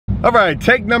All right,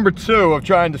 take number 2 of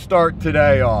trying to start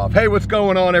today off. Hey, what's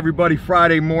going on, everybody?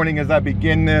 Friday morning as I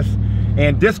begin this,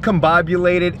 and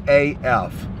discombobulated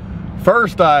AF.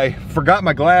 First, I forgot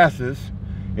my glasses.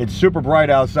 It's super bright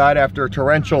outside after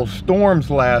torrential storms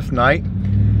last night.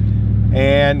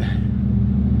 And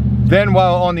then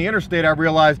while on the interstate, I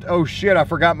realized, oh shit, I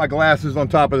forgot my glasses on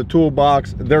top of the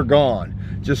toolbox. They're gone.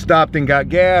 Just stopped and got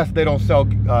gas. They don't sell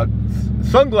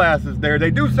sunglasses there.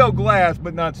 They do sell glass,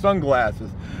 but not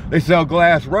sunglasses. They sell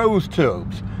glass rose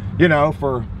tubes, you know,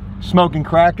 for smoking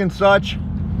crack and such.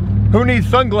 Who needs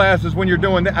sunglasses when you're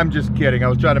doing that? I'm just kidding. I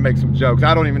was trying to make some jokes.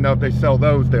 I don't even know if they sell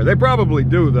those there. They probably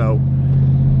do, though.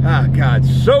 Ah, God,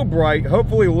 so bright.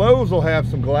 Hopefully Lowe's will have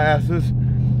some glasses.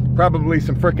 Probably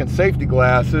some freaking safety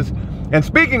glasses. And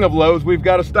speaking of Lowe's, we've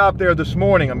got to stop there this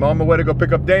morning. I'm on my way to go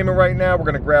pick up Damon right now. We're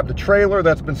going to grab the trailer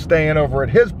that's been staying over at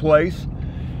his place.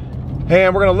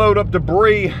 And we're going to load up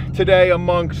debris today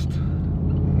amongst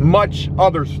much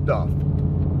other stuff.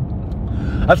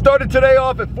 I started today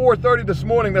off at 4:30 this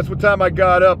morning. That's what time I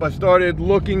got up. I started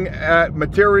looking at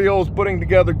materials, putting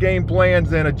together game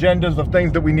plans and agendas of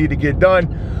things that we need to get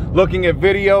done, looking at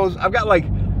videos. I've got like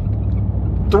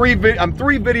I'm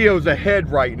 3 videos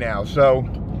ahead right now, so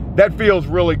that feels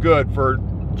really good for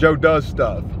Joe Does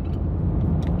Stuff.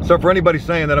 So for anybody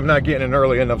saying that I'm not getting an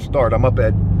early enough start, I'm up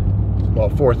at, well,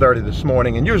 4:30 this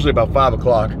morning, and usually about 5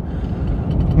 o'clock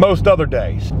most other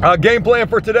days. Game plan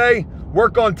for today,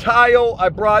 work on tile. I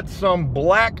brought some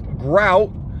black grout.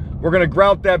 We're gonna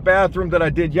grout that bathroom that I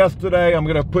did yesterday. I'm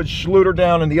gonna put Schluter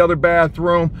down in the other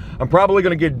bathroom. I'm probably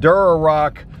gonna get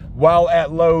Durarock while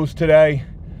at Lowe's today.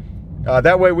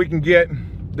 That way we can get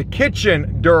the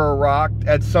kitchen Durarock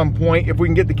at some point if we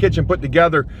can get the kitchen put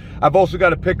together. I've also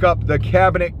got to pick up the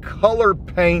cabinet color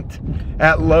paint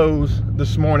at Lowe's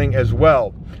this morning as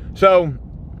well. So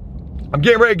I'm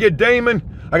getting ready to get Damon.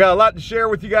 I got a lot to share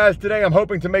with you guys today. I'm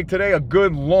hoping to make today a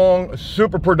good, long,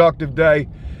 super productive day.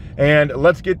 And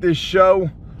let's get this show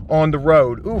on the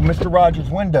road. Ooh, Mr. Rogers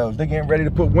windows. They're getting ready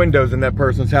to put windows in that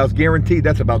person's house. Guaranteed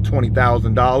that's about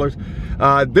 $20,000.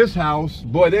 This house,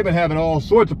 boy, they've been having all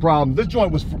sorts of problems. This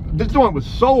joint was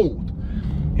sold.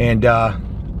 And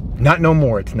not no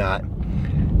more, it's not.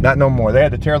 Not no more. They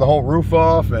had to tear the whole roof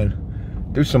off and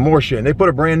do some more shit. And they put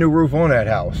a brand new roof on that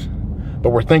house. But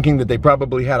we're thinking that they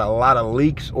probably had a lot of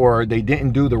leaks or they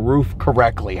didn't do the roof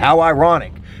correctly. How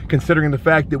ironic, considering the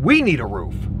fact that we need a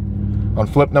roof on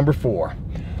flip number 4.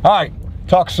 All right,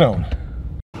 talk soon.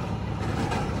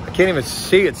 I can't even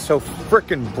see, it's so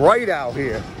freaking bright out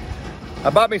here. I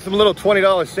bought me some little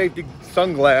 $20 safety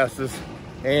sunglasses,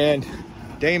 and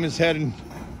Damon's heading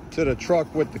to the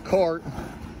truck with the cart.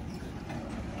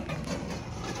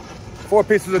 4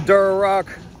 pieces of Durarock,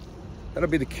 that'll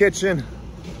be the kitchen.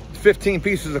 15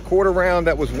 pieces of quarter round,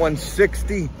 that was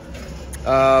 $160.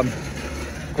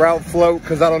 Grout float,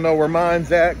 because I don't know where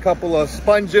mine's at. Couple of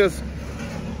sponges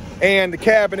and the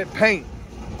cabinet paint.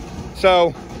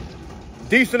 So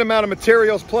decent amount of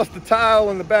materials, plus the tile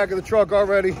in the back of the truck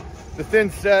already, the thin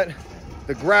set,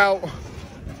 the grout.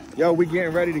 Yo, we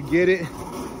getting ready to get it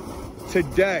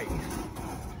today.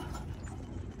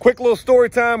 Quick little story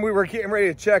time. We were getting ready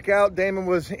to check out. Damon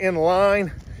was in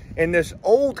line. And this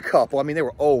old couple, I mean, they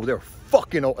were old. They were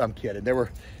fucking old. I'm kidding. They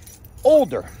were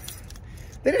older.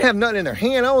 They didn't have nothing in their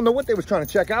hand. I don't know what they was trying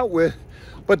to check out with.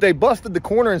 But they busted the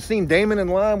corner and seen Damon in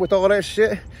line with all that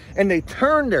shit. And they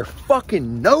turned their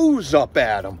fucking nose up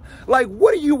at him. Like,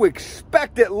 what do you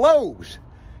expect at Lowe's?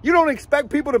 You don't expect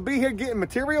people to be here getting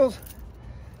materials?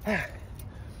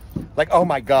 Like, oh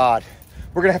my God.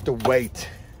 We're going to have to wait.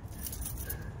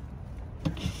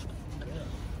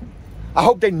 I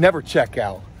hope they never check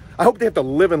out. I hope they have to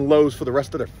live in Lowe's for the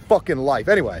rest of their fucking life.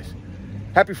 Anyways,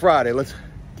 happy Friday. Let's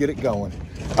get it going.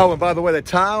 Oh, and by the way, that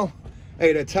tile,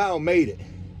 hey, that tile made it.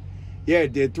 Yeah,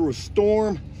 it did, through a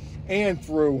storm and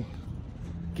through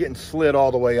getting slid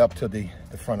all the way up to the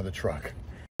front of the truck.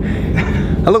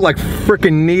 I look like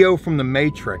frickin' Neo from the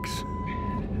Matrix.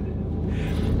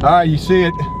 All right, you see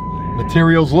it.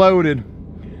 Materials loaded.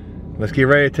 Let's get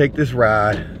ready to take this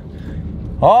ride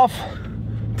off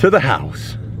to the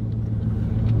house.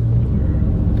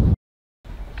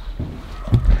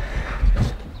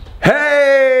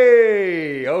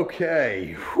 Hey,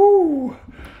 okay, whew.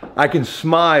 I can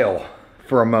smile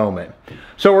for a moment.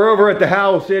 So we're over at the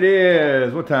house. It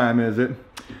is, what time is it?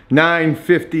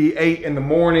 9:58 in the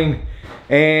morning,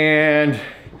 and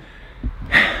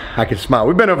I can smile.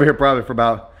 We've been over here probably for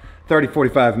about 30,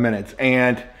 45 minutes,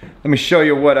 and let me show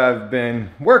you what I've been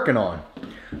working on.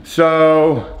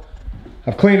 So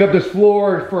I've cleaned up this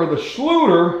floor for the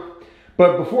Schluter,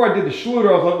 But before I did the Schluter,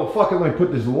 I was like, well, fuck it, let me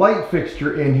put this light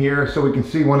fixture in here so we can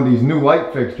see one of these new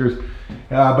light fixtures.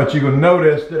 But you're gonna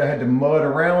notice that I had to mud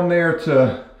around there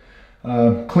to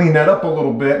clean that up a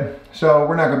little bit. So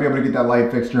we're not gonna be able to get that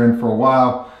light fixture in for a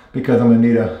while because I'm gonna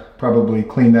need to probably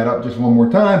clean that up just one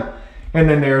more time. And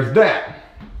then there's that.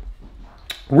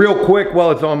 Real quick,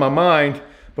 while it's on my mind,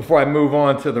 before I move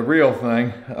on to the real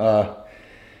thing,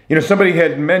 you know, somebody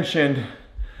had mentioned,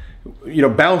 you know,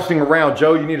 bouncing around.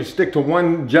 Joe, you need to stick to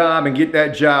one job and get that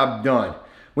job done.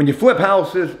 When you flip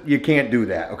houses, you can't do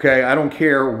that, okay? I don't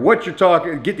care what you're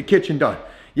talking, get the kitchen done.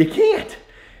 You can't.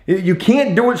 You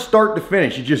can't do it start to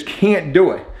finish. You just can't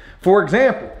do it. For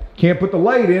example, can't put the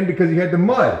light in because you had the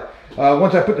mud.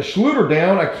 Once I put the Schluter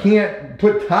down, I can't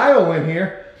put tile in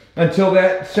here until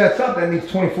that sets up. That needs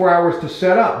 24 hours to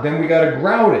set up. Then we gotta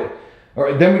grout it.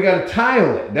 Or then we gotta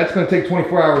tile it. That's gonna take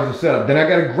 24 hours to set up. Then I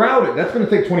gotta grout it. That's gonna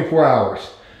take 24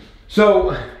 hours.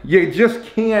 So you just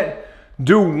can't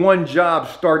do one job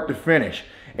start to finish.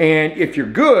 And if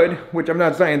you're good, which I'm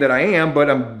not saying that I am, but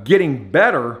I'm getting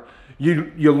better,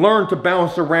 you learn to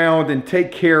bounce around and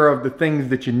take care of the things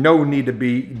that you know need to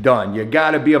be done. You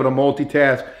gotta be able to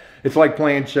multitask. It's like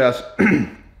playing chess. You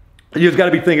just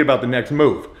gotta be thinking about the next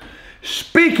move.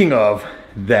 Speaking of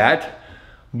that,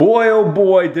 boy oh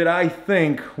boy did I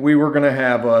think we were gonna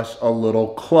have us a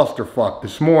little clusterfuck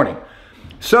this morning.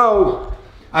 So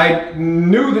I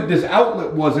knew that this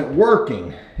outlet wasn't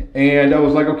working, and I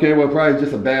was like, okay, well, probably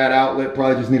just a bad outlet,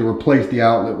 probably just need to replace the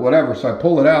outlet, whatever. So I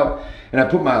pull it out and I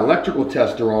put my electrical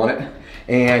tester on it,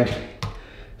 and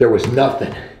there was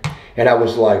nothing. And I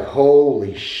was like,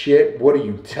 holy shit, what are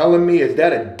you telling me? Is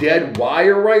that a dead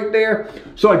wire right there?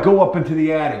 So I go up into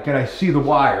the attic and I see the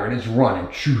wire and it's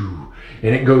running, choo,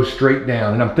 and it goes straight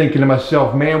down. And I'm thinking to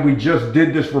myself, man, we just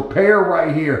did this repair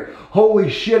right here. Holy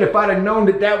shit, if I'd have known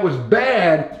that that was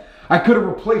bad, I could have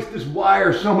replaced this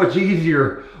wire so much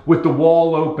easier with the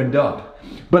wall opened up.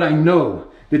 But I know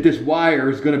that this wire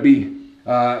is gonna be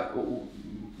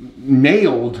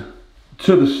nailed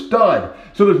to the stud.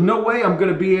 So there's no way I'm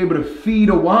gonna be able to feed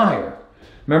a wire.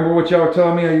 Remember what y'all were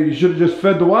telling me? You should have just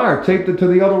fed the wire, taped it to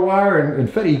the other wire and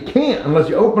fed it. You can't unless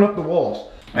you open up the walls.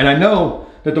 And I know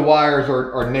that the wires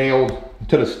are nailed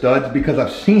to the studs because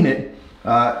I've seen it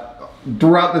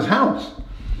throughout this house.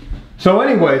 So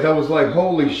anyways, I was like,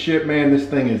 holy shit, man, this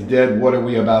thing is dead. What are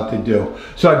we about to do?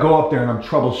 So I go up there and I'm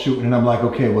troubleshooting and I'm like,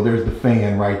 okay, well, there's the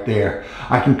fan right there.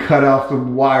 I can cut off the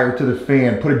wire to the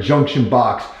fan, put a junction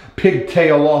box,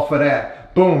 pigtail off of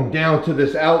that. Boom, down to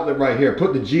this outlet right here.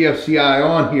 Put the GFCI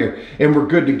on here and we're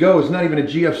good to go. It's not even a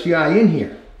GFCI in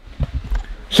here.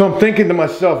 So I'm thinking to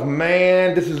myself,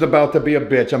 man, this is about to be a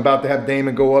bitch. I'm about to have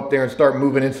Damon go up there and start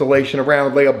moving insulation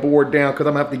around, lay a board down because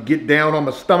I'm gonna have to get down on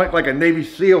my stomach like a Navy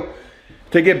SEAL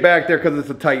to get back there because it's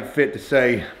a tight fit to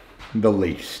say the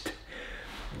least.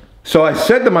 So I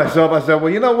said to myself, I said,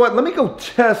 well, you know what? Let me go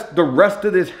test the rest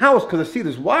of this house because I see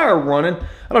this wire running.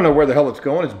 I don't know where the hell it's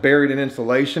going. It's buried in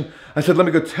insulation. I said, let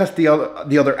me go test the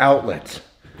other outlets.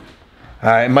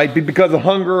 It might be because of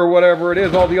hunger or whatever it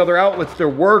is. All the other outlets, they're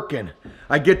working.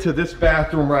 I get to this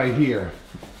bathroom right here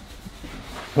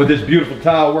with this beautiful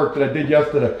tile work that I did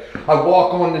yesterday. I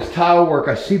walk on this tile work.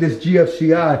 I see this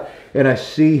GFCI and I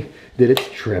see that it's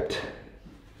tripped.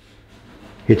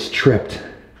 It's tripped.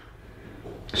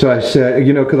 So I said,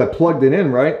 you know, because I plugged it in,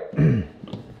 right?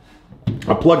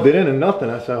 I plugged it in and nothing.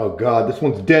 I said, oh God, this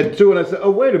one's dead too. And I said,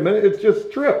 oh, wait a minute, it's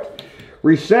just tripped.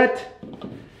 Reset,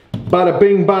 bada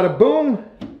bing, bada boom.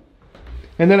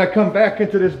 And then I come back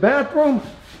into this bathroom.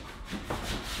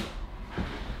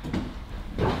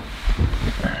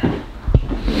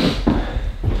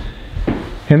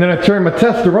 And then I turn my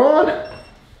tester on.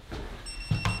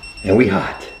 And we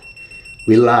hot.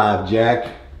 We live,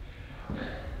 Jack.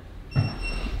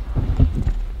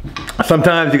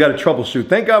 Sometimes you got to troubleshoot.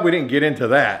 Thank God we didn't get into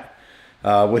that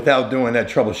without doing that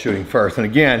troubleshooting first. And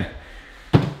again,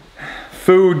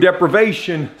 food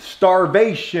deprivation,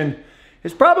 starvation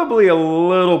is probably a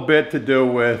little bit to do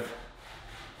with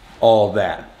all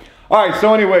that. All right,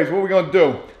 so anyways, what we're going to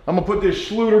do, I'm going to put this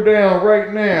Schluter down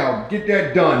right now. Get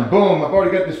that done. Boom. I've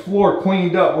already got this floor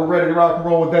cleaned up. We're ready to rock and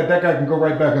roll with that. That guy can go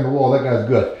right back in the wall. That guy's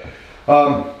good.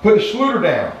 Put the Schluter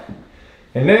down.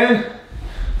 And then,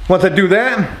 once I do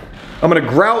that, I'm gonna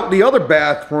grout the other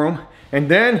bathroom, and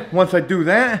then once I do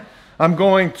that, I'm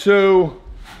going to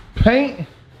paint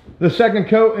the second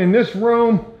coat in this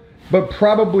room, but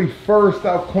probably first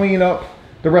I'll clean up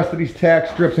the rest of these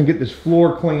tack strips and get this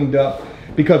floor cleaned up,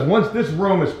 because once this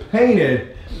room is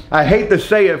painted, I hate to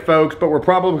say it, folks, but we're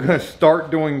probably gonna start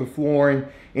doing the flooring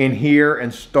in here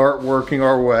and start working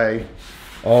our way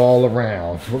all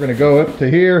around. We're gonna go up to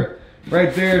here,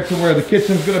 right there to where the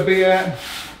kitchen's gonna be at.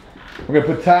 We're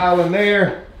gonna put tile in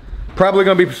there. Probably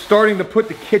gonna be starting to put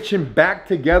the kitchen back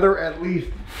together, at least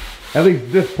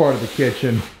this part of the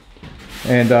kitchen.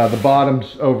 And the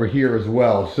bottom's over here as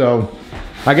well. So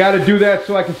I gotta do that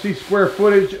so I can see square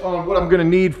footage on what I'm gonna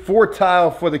need for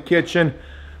tile for the kitchen.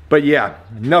 But yeah,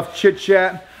 enough chit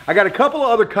chat. I got a couple of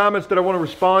other comments that I want to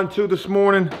respond to this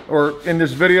morning or in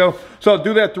this video. So I'll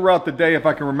do that throughout the day if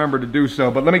I can remember to do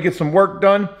so. But let me get some work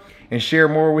done and share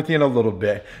more with you in a little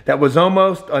bit. That was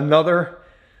almost another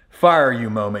fire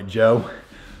you moment, Joe.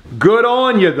 Good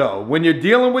on you though. When you're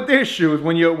dealing with issues,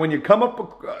 when you come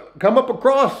up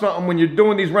across something when you're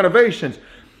doing these renovations,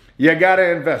 you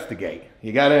gotta investigate.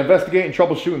 You gotta investigate and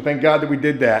troubleshoot, and thank God that we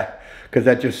did that, because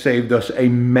that just saved us a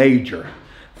major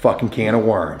fucking can of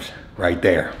worms right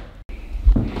there.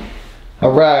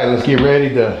 All right, let's get ready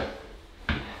to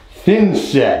thin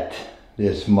set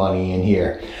this money in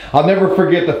here. I'll never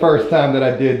forget the first time that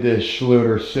I did this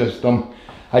Schluter system.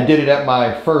 I did it at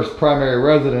my first primary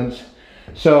residence.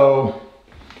 So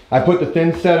I put the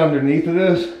thin set underneath of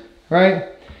this, right?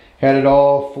 Had it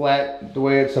all flat the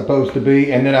way it's supposed to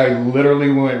be. And then I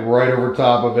literally went right over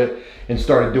top of it and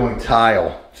started doing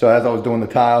tile. So as I was doing the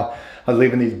tile, I was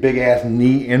leaving these big ass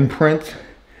knee imprints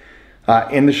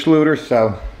in the Schluter.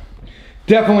 So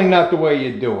definitely not the way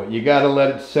you do it. You gotta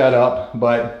let it set up.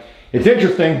 But it's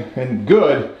interesting and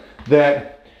good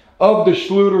that of the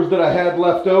Schluters that I had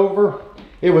left over,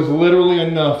 it was literally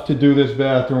enough to do this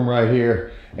bathroom right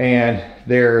here. And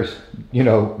there's, you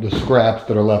know, the scraps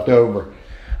that are left over.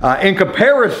 In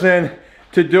comparison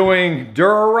to doing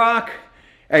Durarock,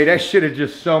 hey, that shit is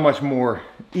just so much more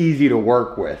easy to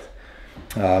work with.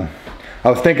 I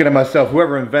was thinking to myself,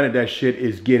 whoever invented that shit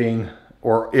is getting,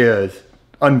 or is,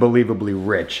 unbelievably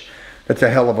rich. That's a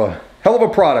hell of a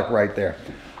product right there.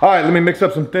 All right, let me mix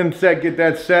up some thin set, get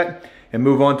that set, and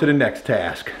move on to the next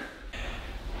task.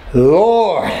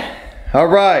 Lord. All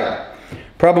right.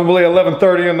 Probably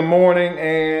 11:30 in the morning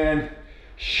and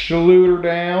Schluter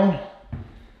down.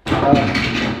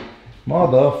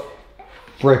 Mother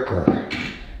fricker.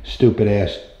 Stupid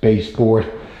ass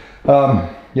baseboard.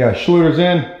 Yeah, Schluter's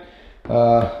in.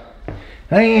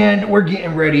 And we're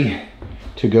getting ready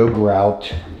to go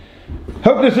grout.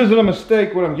 Hope this isn't a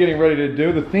mistake what I'm getting ready to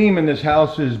do. The theme in this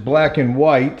house is black and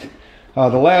white. The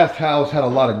last house had a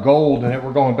lot of gold in it.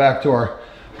 We're going back to our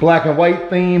black and white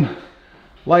theme.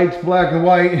 Lights black and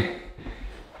white,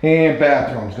 and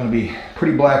bathroom's gonna be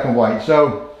pretty black and white.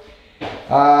 So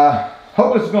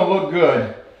hope this is gonna look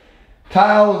good.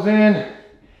 Tiles in,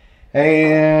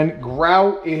 and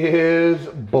grout is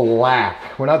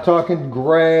black. We're not talking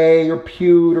gray or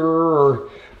pewter or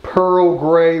pearl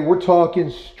gray. We're talking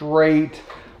straight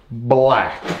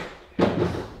black.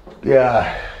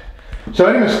 Yeah. So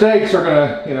any mistakes are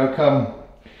gonna, you know,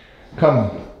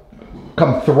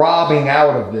 come throbbing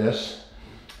out of this.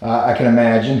 I can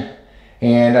imagine,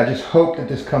 and I just hope that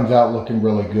this comes out looking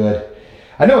really good.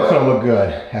 I know it's gonna look good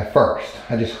at first.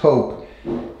 I just hope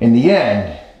in the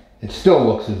end it still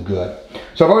looks as good.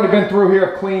 So I've already been through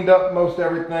here, I've cleaned up most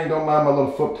everything. Don't mind my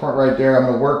little footprint right there. I'm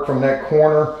gonna work from that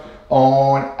corner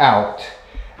on out.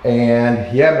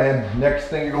 And yeah, man, next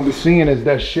thing you're gonna be seeing is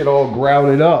that shit all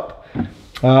grouted up.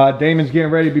 Damon's getting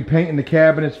ready to be painting the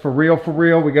cabinets for real, for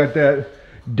real. We got that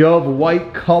Dove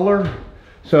white color.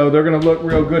 So they're gonna look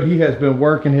real good. He has been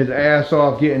working his ass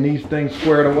off getting these things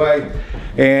squared away.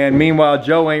 And meanwhile,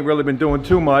 Joe ain't really been doing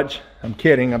too much. I'm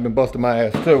kidding, I've been busting my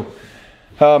ass too.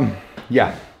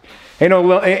 Yeah,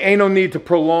 ain't no need to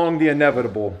prolong the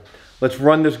inevitable. Let's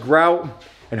run this grout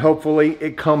and hopefully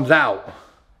it comes out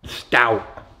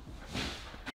stout.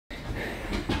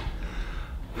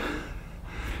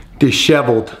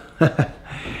 Disheveled.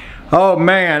 Oh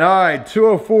man, all right,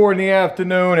 2:04 in the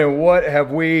afternoon, and what have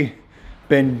we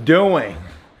been doing?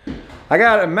 I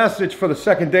got a message for the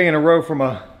second day in a row from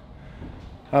I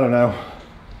don't know,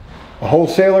 a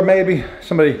wholesaler maybe,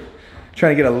 somebody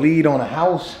trying to get a lead on a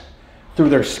house through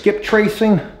their skip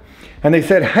tracing. And they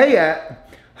said,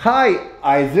 hi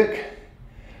Isaac,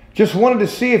 just wanted to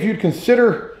see if you'd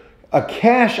consider a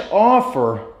cash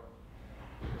offer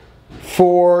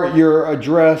for your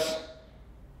address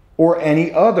or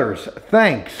any others.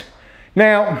 Thanks.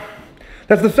 Now,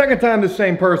 that's the second time the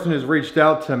same person has reached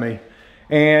out to me.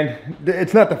 And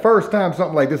it's not the first time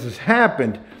something like this has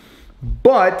happened.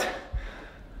 But,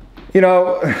 you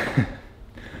know,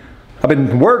 I've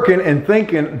been working and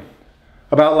thinking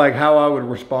about like how I would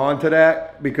respond to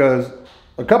that, because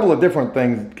a couple of different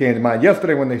things came to mind.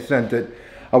 Yesterday when they sent it,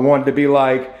 I wanted to be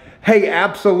like, hey,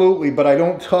 absolutely, but I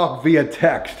don't talk via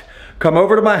text. come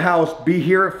over to my house, be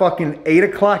here at fucking 8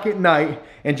 o'clock at night,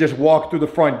 and just walk through the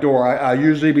front door. I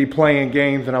usually be playing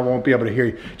games and I won't be able to hear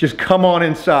you. Just come on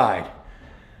inside.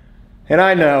 And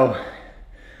I know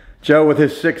Joe, with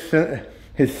his sick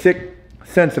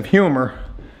sense of humor,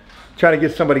 trying to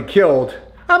get somebody killed.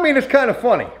 I mean, it's kind of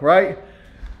funny, right?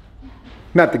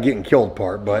 Not the getting killed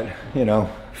part, but you know,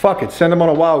 fuck it. Send them on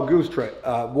a wild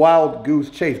goose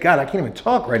chase. God, I can't even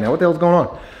talk right now. What the hell's going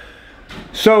on?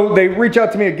 So they reach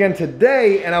out to me again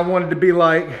today, and I wanted to be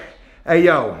like, hey,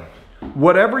 yo,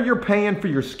 whatever you're paying for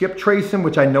your skip tracing,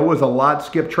 which I know is a lot.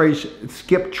 Skip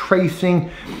tracing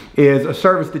is a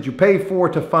service that you pay for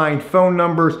to find phone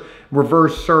numbers,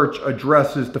 reverse search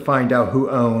addresses to find out who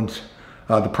owns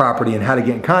the property and how to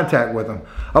get in contact with them.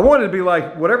 I wanted to be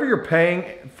like, whatever you're paying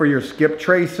for your skip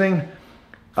tracing,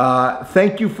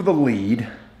 thank you for the lead.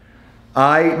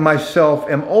 I myself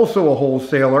am also a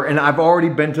wholesaler, and I've already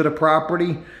been to the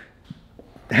property.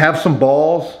 Have some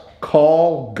balls,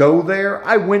 call, go there.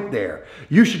 I went there.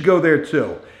 You should go there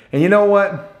too. And you know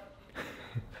what?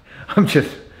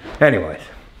 Anyways.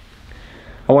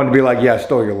 I wanted to be like, yeah, I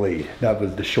stole your lead. That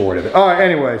was the short of it. All right,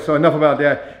 anyway, so enough about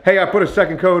that. Hey, I put a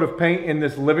second coat of paint in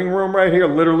this living room right here.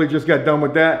 Literally just got done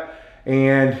with that,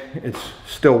 and it's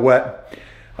still wet.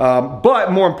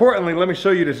 But more importantly, let me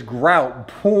show you this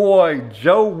grout. Boy,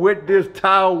 Joe with this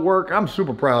tile work, I'm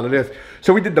super proud of this.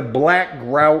 So we did the black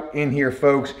grout in here,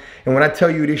 folks. And when I tell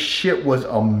you this shit was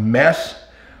a mess,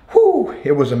 whew,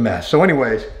 it was a mess. So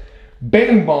anyways,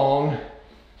 bing bong,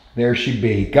 there she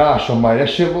be. Gosh almighty,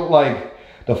 that shit looked like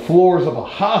the floors of a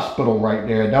hospital right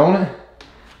there, don't it?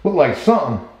 Look like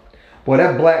something. Boy,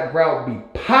 that black grout be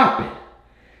popping.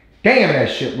 Damn, that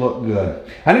shit looked good.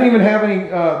 I didn't even have any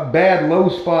bad low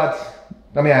spots.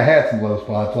 I mean, I had some low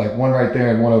spots, like one right there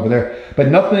and one over there, but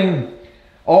nothing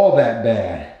all that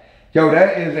bad. Yo,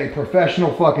 that is a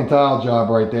professional fucking tile job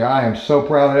right there. I am so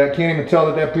proud of that. Can't even tell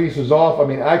that that piece is off. I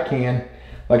mean, I can.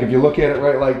 Like, if you look at it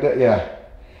right like that, yeah,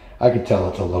 I could tell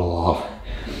it's a little off.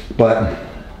 But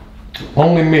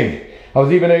only me. I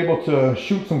was even able to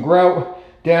shoot some grout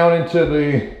down into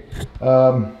the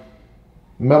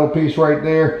metal piece right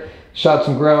there. Shot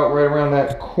some grout right around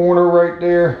that corner right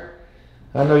there.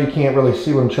 I know you can't really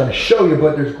see what I'm trying to show you,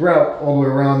 but there's grout all the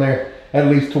way around there, at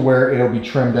least to where it'll be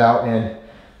trimmed out. And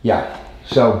yeah,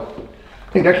 so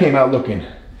I think that came out looking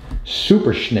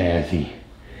super snazzy.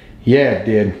 Yeah, it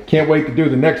did. Can't wait to do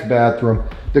the next bathroom.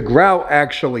 The grout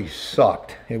actually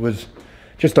sucked. It was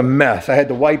just a mess. I had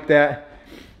to wipe that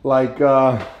like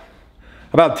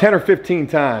about 10 or 15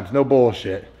 times, no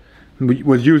bullshit. We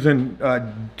was using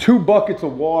 2 buckets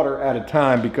of water at a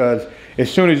time, because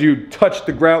as soon as you touched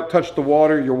the grout, touched the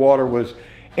water, your water was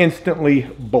instantly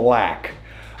black.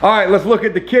 All right, let's look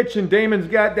at the kitchen. Damon's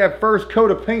got that first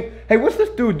coat of paint. Hey, what's this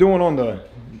dude doing on the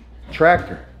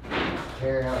tractor?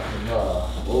 Tearing out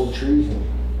some old trees and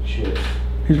shit.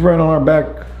 He's right on our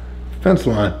back fence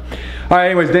line. All right,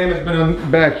 anyways, Damon's been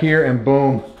back here, and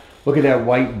boom. Look at that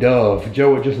white dove.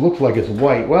 Joe, it just looks like it's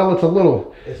white. Well, it's a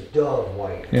little... It's dove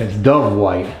white. Yeah, it's dove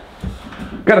white.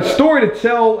 Got a story to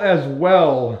tell as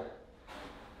well.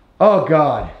 Oh,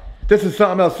 God. This is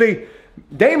something else. See,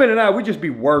 Damon and I, we just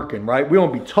be working, right? We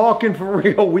don't be talking for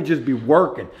real. We just be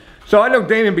working. So I know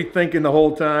Damon be thinking the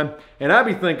whole time, and I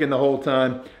be thinking the whole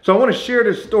time. So I want to share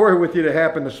this story with you that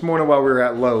happened this morning while we were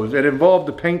at Lowe's. It involved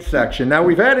the paint section. Now,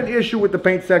 we've had an issue with the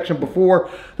paint section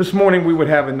before. This morning, we would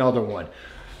have another one.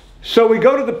 So we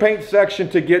go to the paint section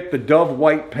to get the Dove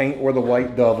white paint, or the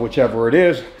white Dove, whichever it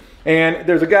is. And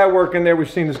there's a guy working there. We've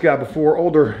seen this guy before,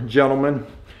 older gentleman.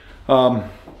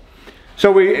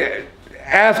 So we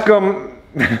ask him,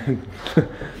 all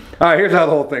right, here's how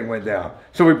the whole thing went down.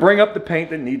 So we bring up the paint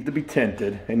that needs to be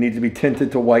tinted. It needs to be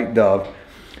tinted to white Dove.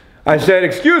 I said,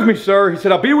 excuse me, sir. He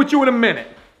said, I'll be with you in a minute.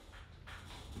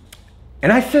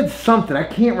 And I said something. I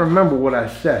can't remember what I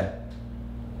said.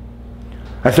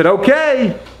 I said,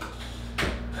 okay.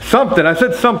 Something. I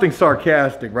said something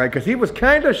sarcastic, right? Because he was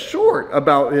kind of short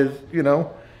about his, you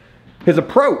know, his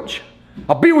approach.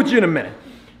 I'll be with you in a minute.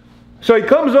 So he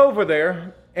comes over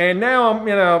there, and now I'm,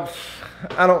 I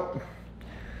don't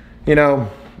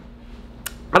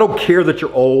care that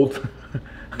you're old.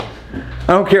 I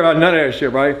don't care about none of that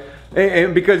shit, right?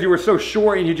 And because you were so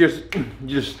short and you just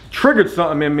triggered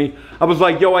something in me, I was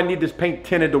like, yo, I need this paint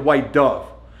tinted to white Dove.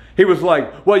 He was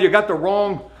like, well, you got the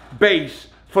wrong base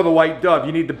for the white Dove.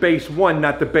 You need the base 1,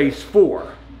 not the base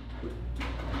 4.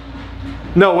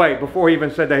 No, wait, before he even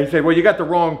said that, he said, well, you got the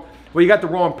wrong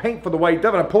paint for the white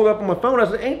Dove. And I pulled up on my phone. I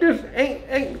said,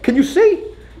 can you see?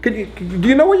 Do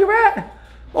you know where you're at?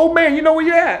 Oh man, you know where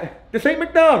you're at. This ain't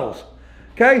McDonald's,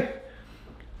 okay?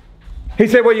 He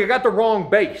said, well, you got the wrong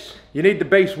base. You need the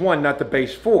base 1, not the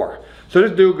base 4. So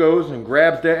this dude goes and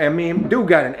grabs that. I mean, dude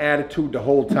got an attitude the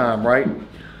whole time, right?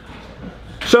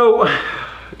 So,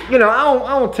 you know,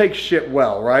 I don't take shit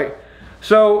well, right?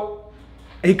 So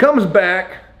he comes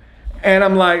back and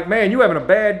I'm like, man, you having a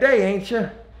bad day, ain't you?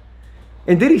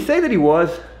 And did he say that he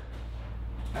was?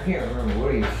 I can't remember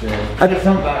what he said. I said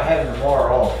something about having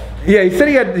tomorrow off. Yeah,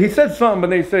 he said something, but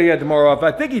they said he had tomorrow off.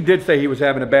 I think he did say he was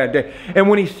having a bad day. And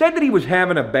when he said that he was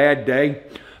having a bad day,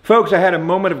 folks, I had a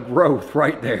moment of growth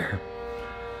right there.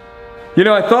 You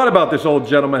know, I thought about this old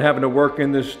gentleman having to work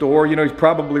in this store. You know, he's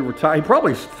probably retired. He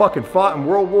probably fucking fought in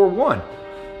World War I.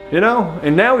 You know,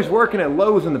 and now he's working at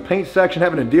Lowe's in the paint section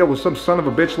having to deal with some son of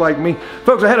a bitch like me.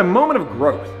 Folks, I had a moment of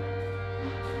growth.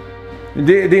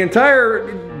 The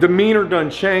entire demeanor done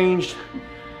changed.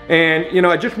 And, you know,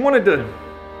 I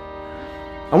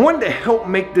wanted to help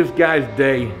make this guy's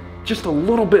day just a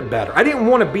little bit better. I didn't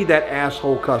want to be that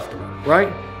asshole customer, right?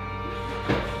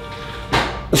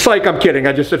 It's like, I'm kidding.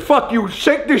 I just said, fuck you,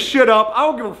 shake this shit up. I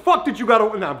don't give a fuck that you got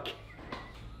to, no, I'm kidding.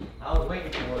 I was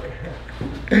waiting for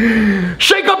it.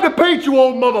 Shake up the paint, you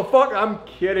old motherfucker. I'm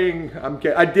kidding. I'm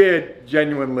kidding. I did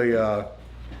genuinely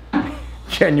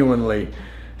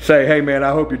say, hey man,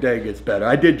 I hope your day gets better.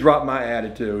 I did drop my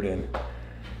attitude and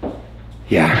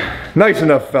yeah, nice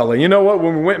enough fella. You know what,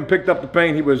 when we went and picked up the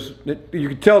paint, you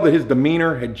could tell that his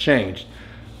demeanor had changed.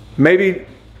 Maybe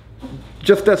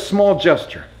just that small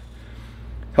gesture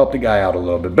helped the guy out a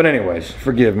little bit. But anyways,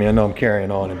 forgive me, I know I'm carrying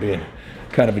on and being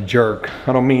kind of a jerk.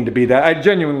 I don't mean to be that. I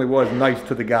genuinely was nice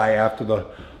to the guy after the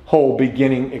whole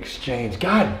beginning exchange.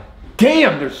 God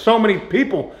damn, there's so many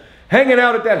people hanging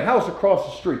out at that house across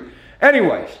the street.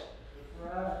 Anyways.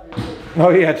 Oh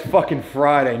yeah, it's fucking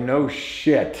Friday, no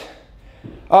shit.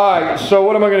 All right, so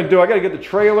what am I gonna do? I gotta get the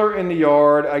trailer in the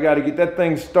yard. I gotta get that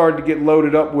thing started to get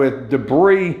loaded up with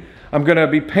debris. I'm gonna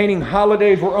be painting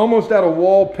holidays. We're almost out of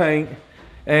wall paint.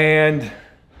 And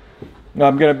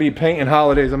I'm gonna be painting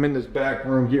holidays. I'm in this back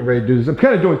room getting ready to do this. I'm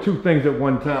kind of doing two things at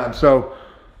one time. So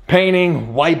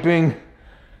painting, wiping.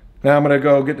 Now I'm gonna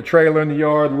go get the trailer in the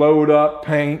yard, load up,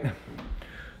 paint.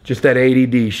 Just that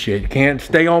ADD shit. Can't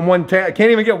stay on one task.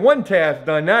 Can't even get one task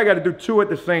done. Now I gotta do two at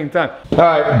the same time. All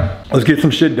right, let's get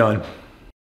some shit done.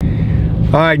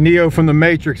 All right, Neo from the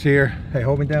Matrix here. Hey,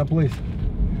 hold me down, please.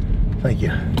 Thank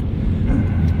you.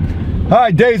 All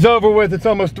right, day's over with. It's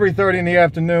almost 3:30 in the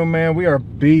afternoon, man. We are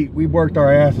beat. We worked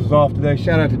our asses off today.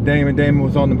 Shout out to Damon. Damon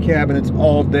was on them cabinets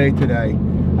all day today.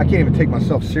 I can't even take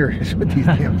myself serious with these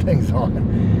damn things on.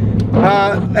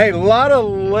 Hey, a lot of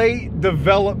late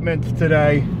developments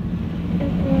today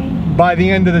by the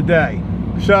end of the day.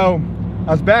 So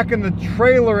I was backing the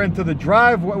trailer into the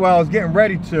driveway. Well, I was getting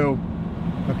ready to.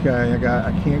 Okay,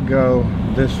 I can't go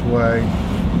this way.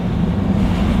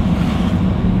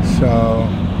 So,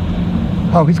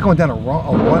 oh, he's going down a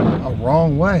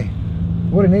wrong way.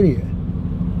 What an idiot.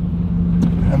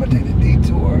 I'm gonna take the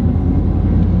detour.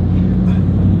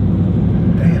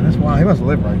 Damn, that's why he must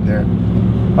live right there.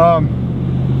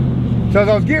 So as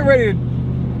I was getting ready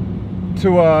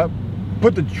to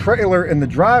put the trailer in the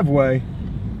driveway,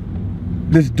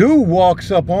 this dude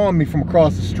walks up on me from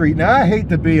across the street. Now I hate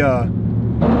to be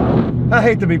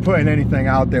putting anything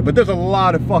out there, but there's a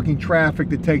lot of fucking traffic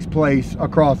that takes place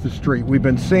across the street. We've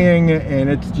been seeing it, and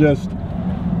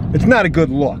it's not a good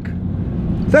look.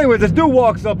 So anyway, this dude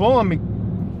walks up on me,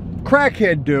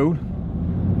 crackhead dude,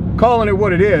 calling it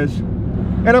what it is.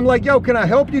 And I'm like, yo, can I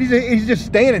help you? He's just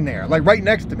standing there, like right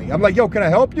next to me. I'm like, yo, can I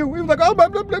help you? He was like, oh,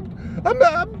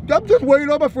 I'm just waiting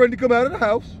on my friend to come out of the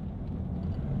house.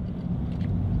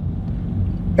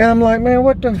 And I'm like, man,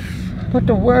 what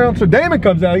the world? So Damon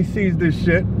comes out, he sees this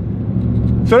shit.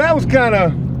 So that was kind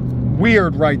of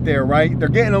weird right there, right? They're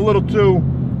getting a little too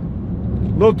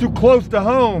close to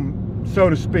home, so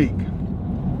to speak.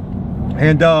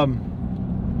 And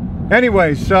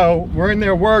anyway, so we're in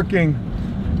there working,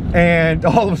 and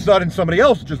all of a sudden somebody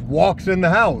else just walks in the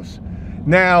house.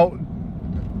 Now,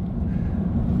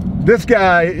 this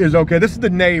guy is okay. This is the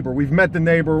neighbor. We've met the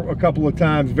neighbor a couple of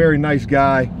times. Very nice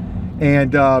guy.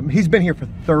 And he's been here for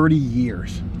 30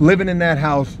 years. Living in that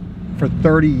house for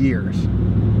 30 years.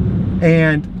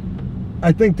 And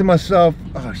I think to myself,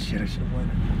 oh shit, I should have went.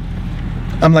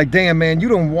 I'm like, damn man, you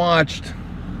done watched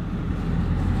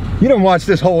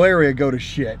this whole area go to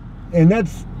shit. And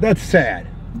that's sad.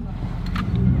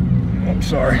 I'm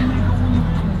sorry.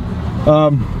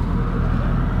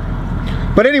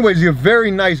 But anyways, he's a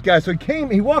very nice guy. So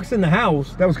he walks in the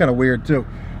house. That was kind of weird too.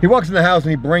 He walks in the house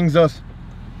and he brings us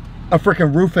a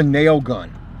freaking roof and nail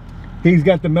gun. He's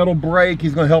got the metal brake.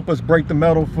 He's gonna help us break the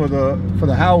metal for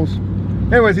the house.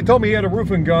 Anyways, he told me he had a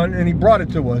roofing gun and he brought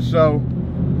it to us. So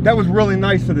that was really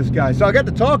nice of this guy. So I got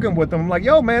to talking with him. I'm like,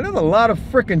 yo, man, there's a lot of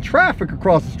freaking traffic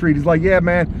across the street. He's like, yeah,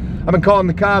 man, I've been calling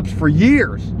the cops for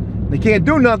years. They can't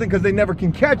do nothing because they never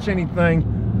can catch anything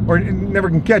or never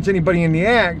can catch anybody in the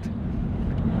act.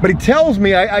 But he tells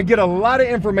me I get a lot of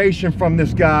information from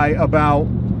this guy about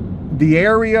the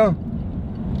area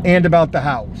and about the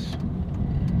house.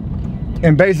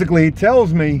 And basically he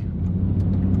tells me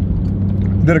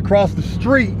that across the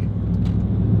street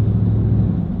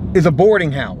is a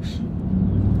boarding house.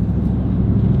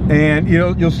 And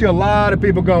you'll see a lot of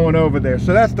people going over there.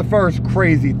 So that's the first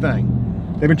crazy thing.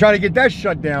 They've been trying to get that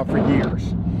shut down for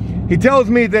years. He tells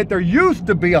me that there used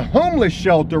to be a homeless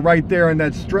shelter right there in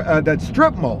that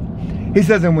strip mall. He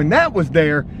says, and when that was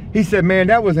there, he said, man,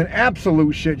 that was an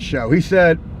absolute shit show. He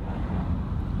said,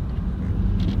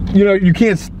 you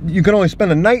can only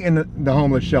spend a night in the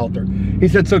homeless shelter. He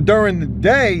said, so during the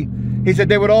day, he said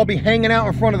they would all be hanging out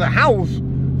in front of the house,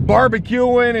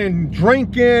 barbecuing and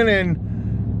drinking. And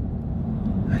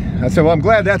I said, well, I'm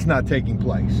glad that's not taking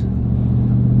place.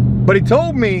 But he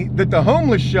told me that the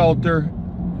homeless shelter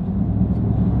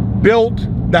built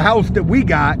the house that we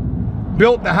got,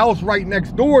 built the house right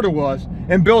next door to us,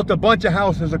 and built a bunch of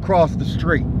houses across the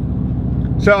street.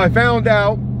 So I found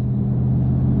out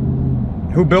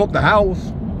who built the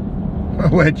house,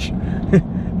 which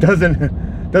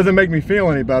doesn't make me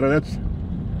feel any better. That's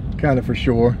kind of for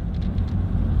sure.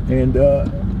 And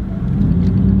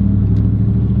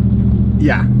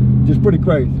yeah, just pretty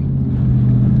crazy.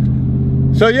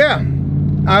 So yeah,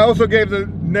 I also gave the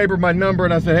neighbor my number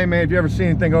and I said, hey man, if you ever see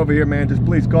anything over here, man, just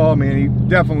please call me. And he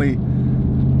definitely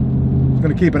is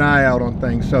gonna keep an eye out on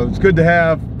things. So it's good to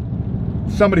have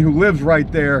somebody who lives right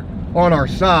there on our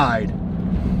side.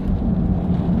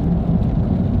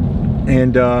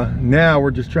 And now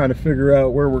we're just trying to figure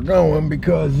out where we're going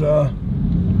because I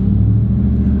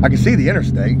can see the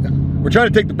interstate. We're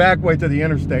trying to take the back way to the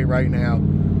interstate right now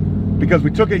because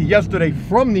we took it yesterday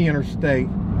from the interstate,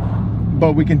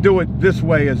 but we can do it this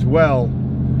way as well.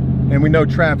 And we know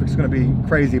traffic's gonna be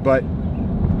crazy, but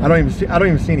I don't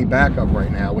even see any backup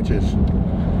right now, which is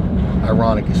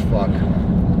ironic as fuck.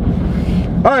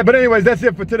 All right, but anyways, that's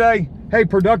it for today. Hey,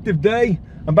 productive day.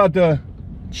 I'm about to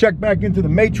check back into the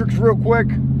Matrix real quick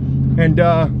and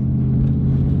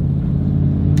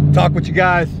talk with you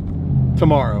guys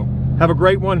tomorrow. Have a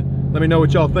great one. Let me know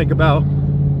what y'all think about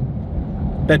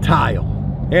that tile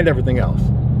and everything else.